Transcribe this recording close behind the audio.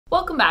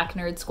Welcome back,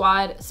 Nerd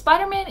Squad.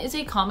 Spider-Man is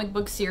a comic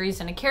book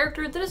series and a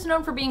character that is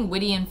known for being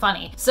witty and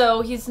funny,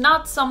 so he's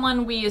not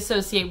someone we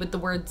associate with the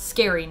word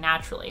scary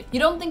naturally.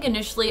 You don't think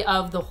initially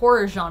of the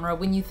horror genre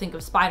when you think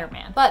of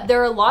Spider-Man, but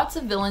there are lots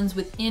of villains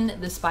within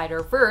the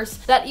Spider-Verse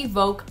that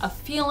evoke a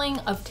feeling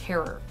of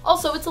terror.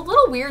 Also, it's a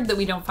little weird that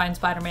we don't find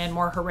Spider-Man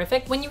more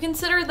horrific when you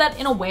consider that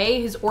in a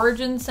way his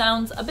origin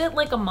sounds a bit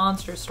like a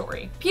monster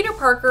story. Peter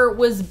Parker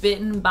was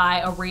bitten by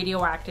a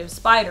radioactive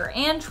spider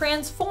and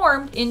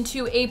transformed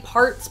into a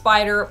part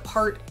spider,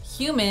 part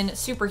human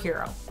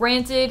superhero.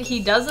 Granted,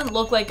 he doesn't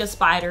look like a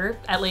spider,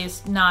 at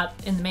least not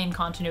in the main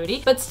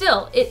continuity, but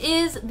still, it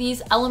is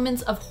these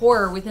elements of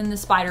horror within the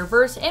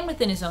Spider-Verse and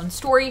within his own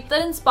story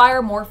that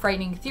inspire more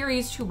frightening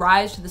theories to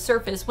rise to the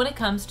surface when it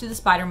comes to the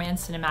Spider-Man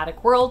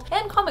cinematic world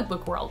and comic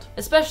book world,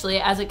 especially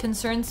as it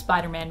concerns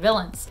Spider-Man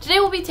villains. Today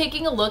we'll be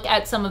taking a look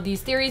at some of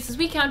these theories as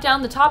we count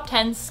down the top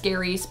 10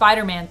 scary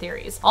Spider-Man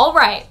theories.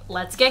 Alright,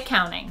 let's get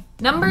counting.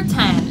 Number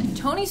 10.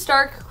 Tony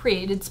Stark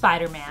created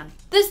Spider-Man.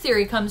 This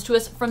theory comes to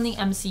us from the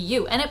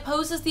MCU, and it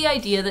poses the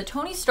idea that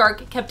Tony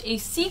Stark kept a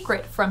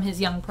secret from his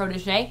young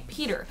protege,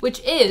 Peter, which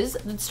is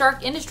that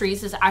Stark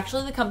Industries is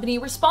actually the company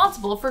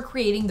responsible for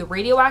creating the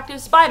radioactive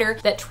spider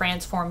that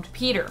transformed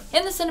Peter.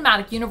 In the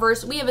cinematic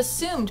universe, we have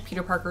assumed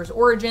Peter Parker's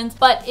origins,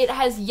 but it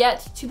has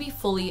yet to be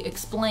fully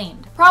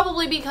explained.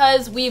 Probably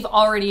because we've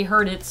already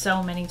heard it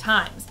so many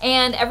times,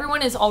 and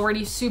everyone is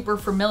already super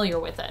familiar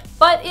with it.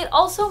 But it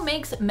also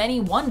makes many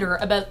wonder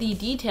about the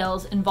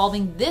details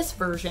involving this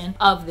version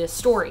of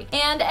this story,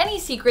 and any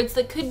secrets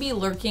that could be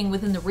lurking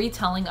within the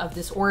retelling of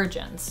this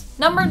origins.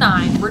 Number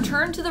 9.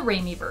 Return to the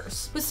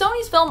Raimiverse. With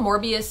Sony's film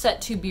Morbius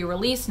set to be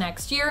released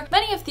next year,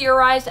 many have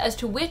theorized as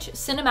to which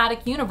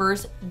cinematic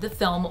universe the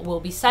film will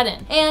be set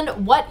in,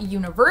 and what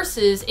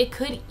universes it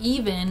could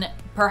even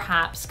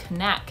perhaps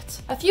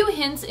connect. A few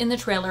hints in the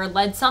trailer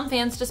led some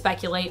fans to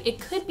speculate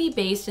it could be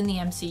based in the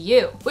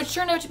MCU, which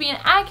turned out to be an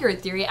accurate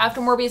theory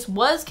after Morbius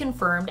was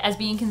confirmed as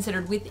being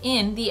considered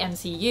within the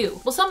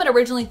MCU. While some had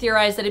originally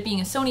theorized that it being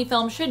a Sony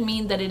film should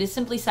mean that it is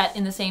simply set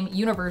in the same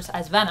universe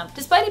as Venom.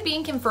 Despite it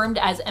being confirmed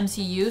as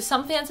MCU,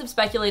 some fans have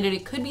speculated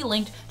it could be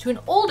linked to an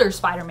older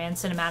Spider-Man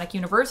cinematic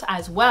universe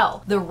as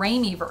well, the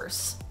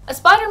Raimiverse. A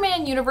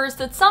Spider-Man universe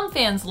that some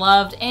fans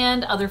loved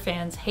and other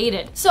fans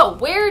hated. So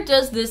where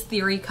does this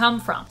theory come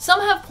from? Some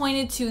have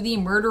pointed to the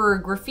murderer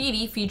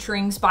graffiti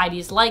featuring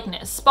Spidey's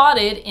likeness,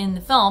 spotted in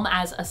the film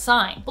as a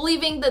sign,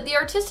 believing that the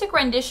artistic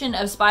rendition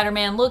of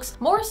Spider-Man looks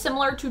more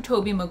similar to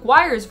Tobey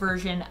Maguire's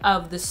version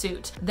of the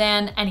suit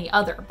than any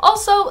other.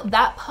 Also,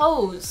 that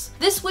pose.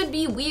 This would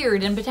be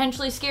weird and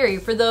potentially scary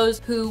for those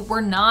who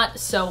were not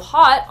so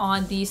hot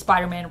on the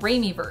Spider-Man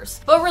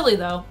Raimiverse. But really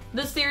though,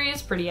 this theory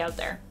is pretty out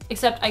there.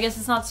 Except I guess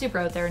it's not super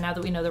out there now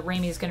that we know that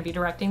Raimi is going to be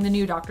directing the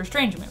new Doctor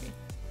Strange movie.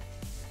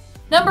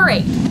 Number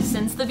 8.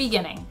 Since the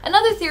beginning.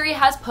 Another theory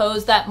has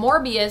posed that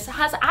Morbius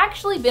has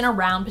actually been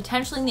around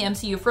potentially in the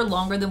MCU for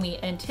longer than we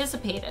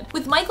anticipated.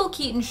 With Michael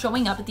Keaton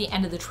showing up at the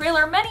end of the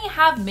trailer, many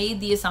have made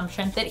the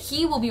assumption that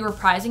he will be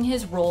reprising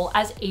his role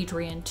as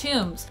Adrian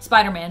Toomes,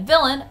 Spider-Man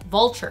villain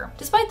Vulture,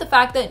 despite the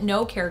fact that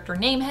no character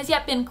name has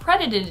yet been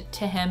credited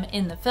to him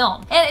in the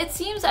film. And it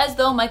seems as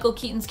though Michael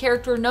Keaton's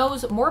character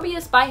knows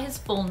Morbius by his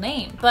full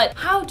name, but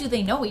how do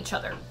they know each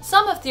other?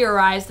 Some have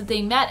theorized that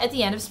they met at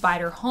the end of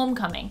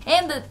Spider-Homecoming,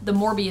 and that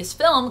the Morbius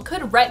film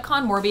could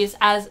retcon Morbius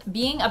as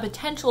being a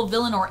potential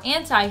villain or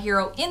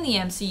anti-hero in the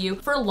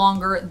MCU for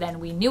longer than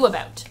we knew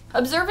about.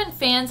 Observant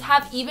fans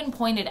have even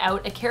pointed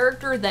out a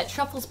character that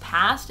shuffles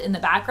past in the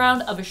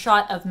background of a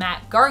shot of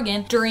Matt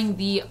Gargan during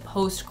the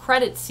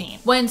post-credits scene,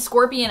 when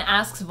Scorpion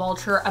asks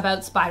Vulture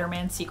about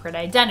Spider-Man's secret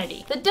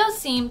identity. That does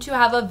seem to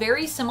have a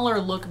very similar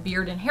look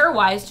beard and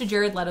hair-wise to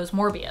Jared Leto's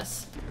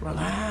Morbius.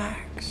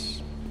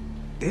 Relax.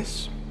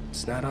 This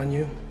is not on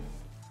you.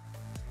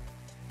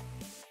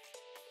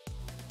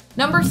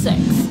 Number 6.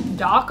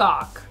 Doc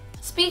Ock.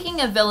 Speaking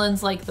of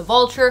villains like the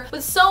Vulture,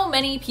 with so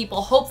many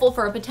people hopeful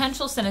for a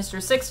potential Sinister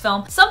Six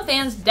film, some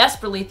fans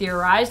desperately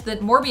theorized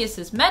that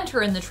Morbius's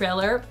mentor in the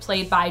trailer,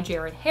 played by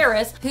Jared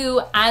Harris,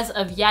 who as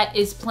of yet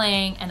is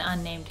playing an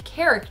unnamed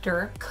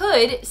character,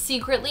 could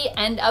secretly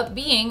end up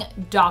being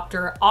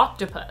Dr.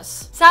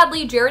 Octopus.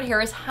 Sadly, Jared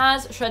Harris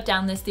has shut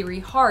down this theory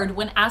hard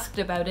when asked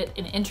about it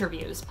in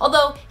interviews,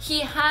 although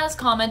he has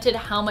commented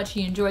how much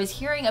he enjoys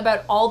hearing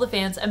about all the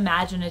fans'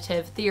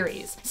 imaginative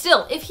theories.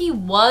 Still, if he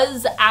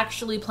was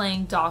actually playing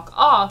Doc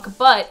Ock,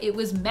 but it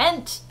was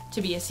meant to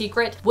be a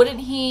secret, wouldn't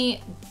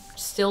he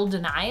still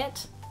deny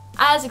it?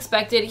 As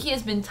expected, he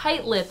has been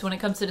tight-lipped when it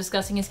comes to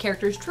discussing his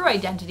character's true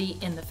identity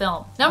in the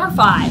film. Number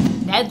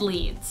 5. Ned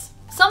leads.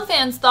 Some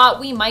fans thought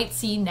we might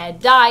see Ned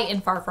die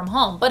in Far From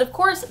Home, but of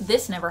course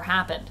this never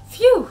happened.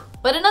 Phew!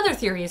 But another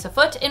theory is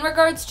afoot in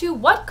regards to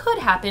what could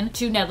happen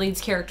to Ned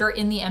Leeds' character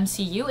in the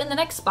MCU in the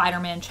next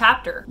Spider-Man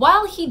chapter.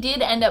 While he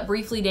did end up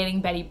briefly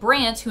dating Betty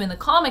Brant, who in the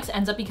comics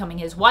ends up becoming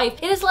his wife,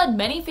 it has led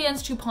many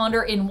fans to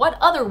ponder in what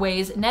other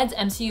ways Ned's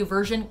MCU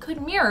version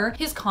could mirror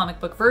his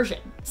comic book version.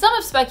 Some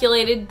have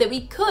speculated that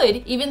we could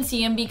even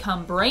see him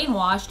become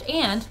brainwashed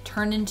and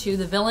turned into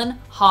the villain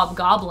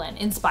Hobgoblin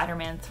in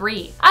Spider-Man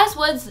 3, as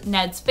was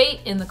Ned's fate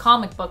in the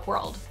comic book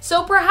world.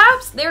 So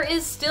perhaps there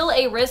is still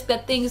a risk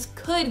that things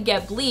could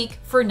get bleak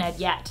for Ned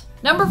yet.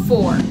 Number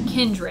 4,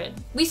 Kindred.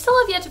 We still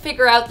have yet to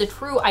figure out the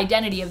true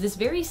identity of this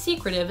very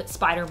secretive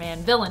Spider-Man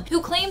villain,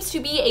 who claims to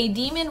be a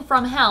demon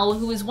from hell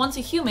who was once a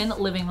human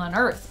living on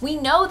Earth. We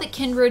know that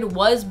Kindred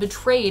was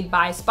betrayed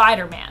by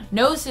Spider-Man,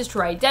 knows his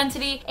true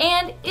identity,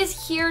 and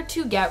is here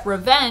to get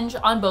revenge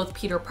on both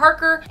Peter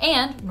Parker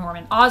and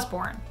Norman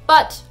Osborn.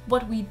 But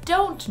what we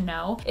don't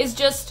know is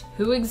just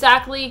who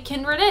exactly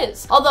Kindred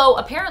is, although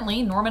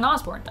apparently Norman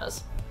Osborn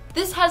does.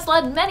 This has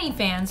led many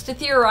fans to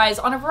theorize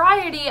on a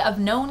variety of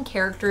known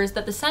characters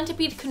that the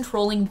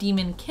centipede-controlling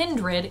demon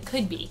Kindred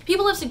could be.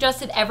 People have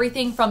suggested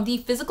everything from the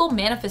physical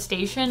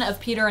manifestation of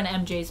Peter and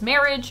MJ's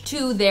marriage,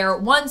 to their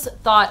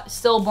once-thought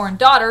stillborn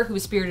daughter who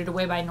was spirited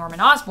away by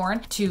Norman Osborn,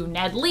 to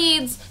Ned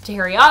Leeds, to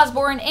Harry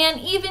Osborn, and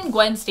even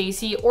Gwen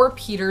Stacy or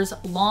Peter's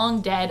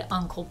long-dead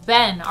Uncle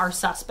Ben are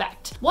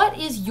suspect. What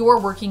is your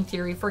working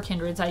theory for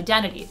Kindred's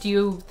identity? Do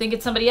you think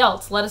it's somebody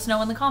else? Let us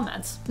know in the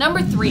comments.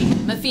 Number 3,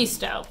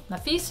 Mephisto.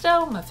 Mephisto?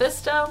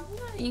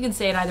 You can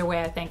say it either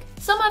way, I think.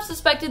 Some have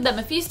suspected that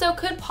Mephisto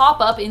could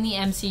pop up in the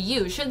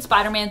MCU should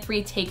Spider-Man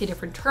 3 take a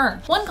different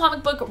turn. One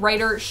comic book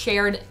writer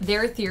shared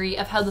their theory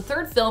of how the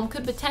third film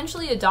could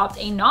potentially adopt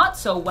a not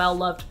so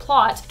well-loved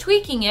plot,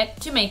 tweaking it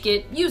to make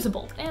it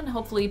usable, and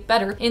hopefully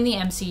better in the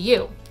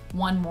MCU.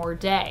 One more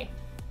day.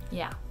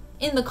 Yeah.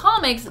 In the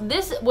comics,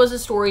 this was a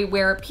story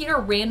where Peter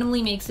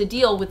randomly makes a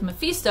deal with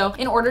Mephisto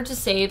in order to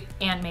save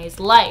Aunt May's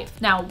life.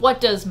 Now, what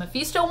does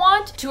Mephisto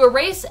want? To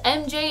erase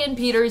MJ and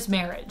Peter's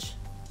marriage.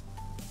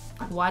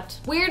 What?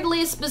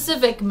 Weirdly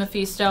specific,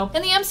 Mephisto.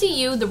 In the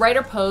MCU, the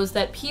writer posed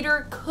that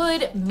Peter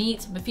could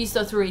meet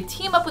Mephisto through a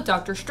team up with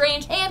Doctor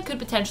Strange and could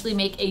potentially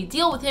make a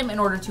deal with him in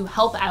order to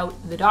help out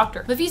the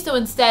Doctor. Mephisto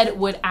instead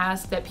would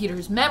ask that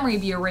Peter's memory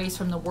be erased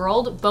from the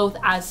world, both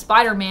as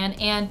Spider-Man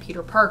and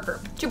Peter Parker.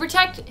 To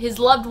protect his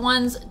loved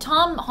ones,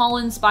 Tom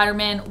Holland's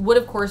Spider-Man would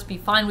of course be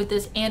fine with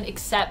this and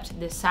accept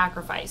this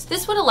sacrifice.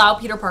 This would allow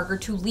Peter Parker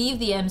to leave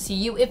the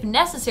MCU if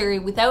necessary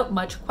without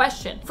much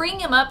question, freeing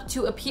him up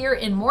to appear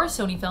in more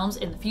Sony films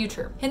in the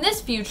future. In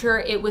this future,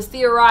 it was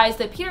theorized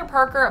that Peter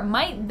Parker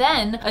might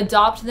then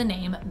adopt the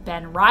name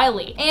Ben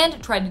Reilly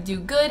and try to do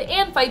good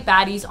and fight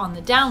baddies on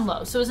the down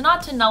low, so as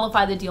not to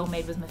nullify the deal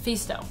made with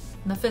Mephisto.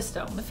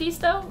 Mephisto?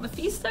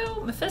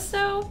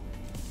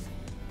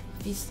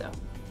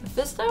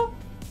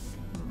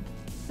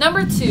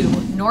 Number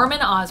 2,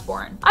 Norman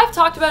Osborn. I've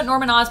talked about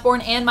Norman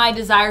Osborn and my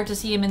desire to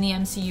see him in the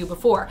MCU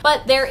before,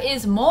 but there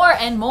is more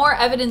and more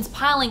evidence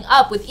piling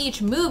up with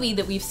each movie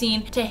that we've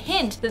seen to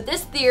hint that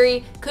this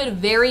theory could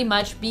very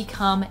much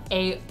become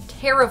a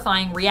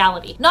terrifying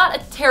reality. Not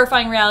a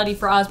terrifying reality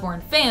for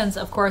Osborn fans,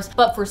 of course,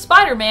 but for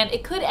Spider-Man,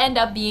 it could end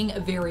up being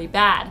very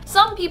bad.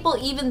 Some people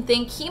even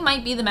think he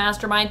might be the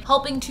mastermind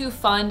helping to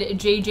fund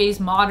JJ's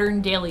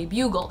modern Daily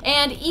Bugle,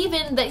 and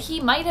even that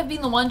he might have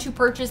been the one to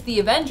purchase the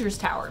Avengers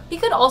Tower. He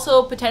could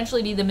also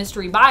potentially be the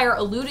mystery buyer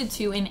alluded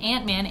to in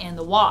Ant-Man and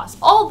the Wasp.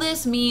 All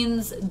this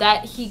means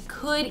that he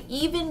could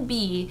even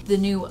be the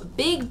new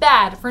big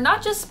bad for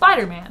not just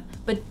Spider-Man,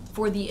 but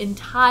for the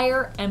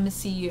entire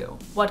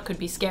MCU. What could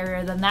be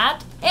scarier than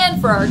that? And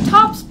for our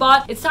top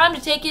spot, it's time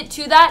to take it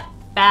to that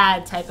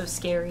bad type of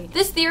scary.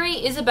 This theory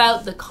is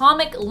about the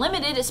comic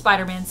limited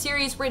Spider-Man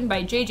series written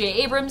by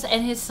J.J. Abrams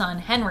and his son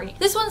Henry.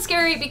 This one's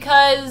scary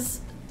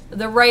because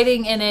the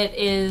writing in it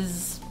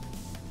is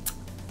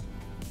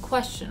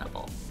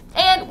questionable.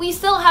 And we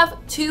still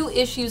have 2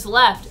 issues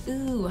left.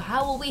 Ooh,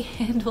 how will we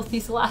handle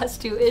these last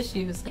 2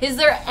 issues? Is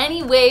there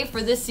any way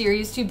for this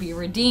series to be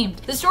redeemed?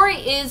 The story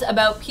is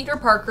about Peter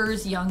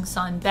Parker's young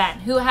son Ben,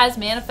 who has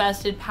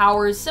manifested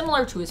powers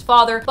similar to his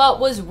father, but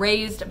was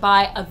raised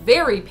by a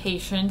very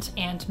patient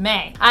Aunt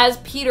May, as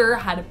Peter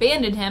had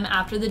abandoned him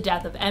after the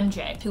death of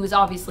MJ, who was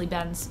obviously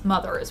Ben's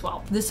mother as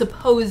well. The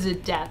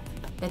supposed death.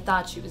 They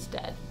thought she was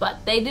dead,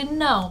 but they didn't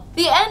know.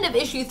 The end of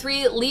issue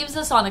 3 leaves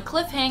us on a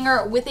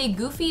cliffhanger with a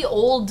goofy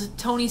old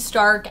Tony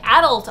Stark,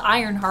 adult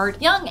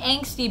Ironheart, young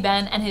angsty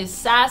Ben, and his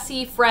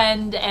sassy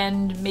friend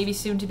and maybe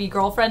soon-to-be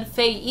girlfriend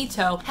Faye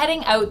Ito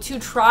heading out to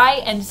try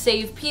and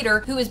save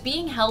Peter, who is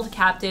being held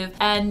captive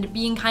and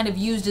being kind of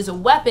used as a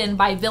weapon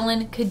by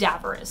villain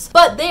Cadaverous.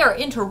 But they are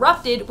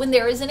interrupted when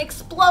there is an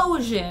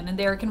explosion and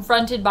they are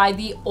confronted by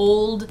the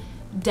old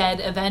dead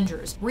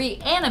Avengers,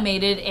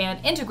 reanimated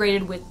and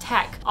integrated with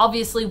tech,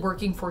 obviously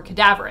working for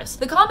Cadaverous.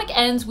 The comic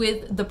ends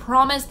with the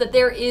promise that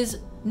there is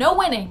no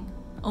winning,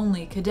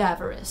 only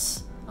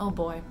Cadaverous. Oh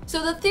boy.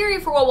 So the theory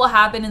for what will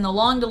happen in the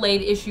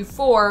long-delayed issue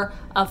 4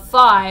 of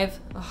 5,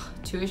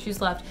 2 issues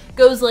left,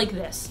 goes like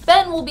this.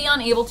 Ben will be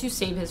unable to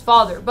save his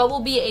father, but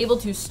will be able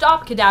to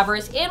stop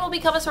Cadaverous and will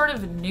become a sort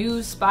of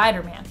new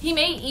Spider-Man. He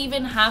may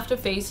even have to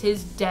face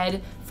his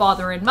dead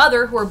father and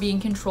mother who are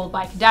being controlled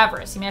by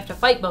Cadaverous. He may have to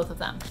fight both of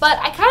them. But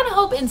I kind of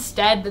hope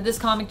instead that this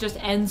comic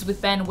just ends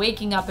with Ben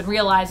waking up and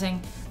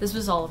realizing this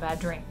was all a bad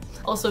dream.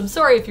 Also, I'm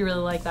sorry if you really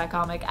like that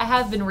comic. I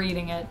have been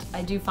reading it.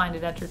 I do find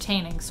it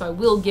entertaining, so I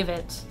will give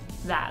it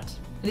that.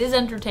 It is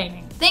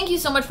entertaining. Thank you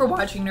so much for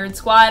watching, Nerd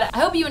Squad. I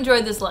hope you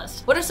enjoyed this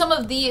list. What are some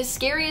of the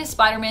scariest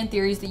Spider-Man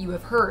theories that you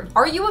have heard?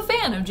 Are you a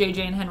fan of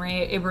J.J. and Henry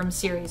Abrams'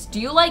 series? Do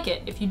you like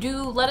it? If you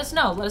do, let us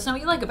know. Let us know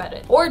what you like about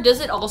it. Or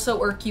does it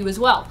also irk you as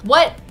well?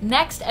 What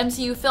next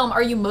MCU film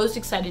are you most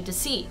excited to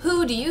see?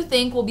 Who do you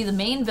think will be the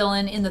main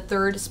villain in the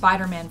third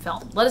Spider-Man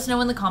film? Let us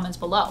know in the comments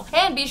below.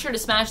 And be sure to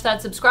smash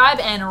that subscribe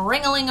and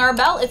ring-a-ling our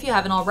bell if you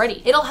haven't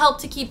already. It'll help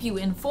to keep you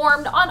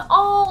informed on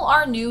all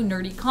our new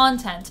nerdy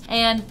content.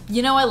 And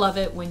you know I love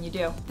it when you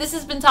do. This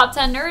has been Top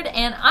 10 Nerd,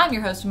 and I'm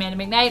your host, Amanda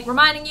McKnight,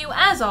 reminding you,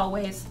 as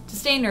always, to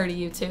stay nerdy,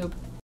 YouTube.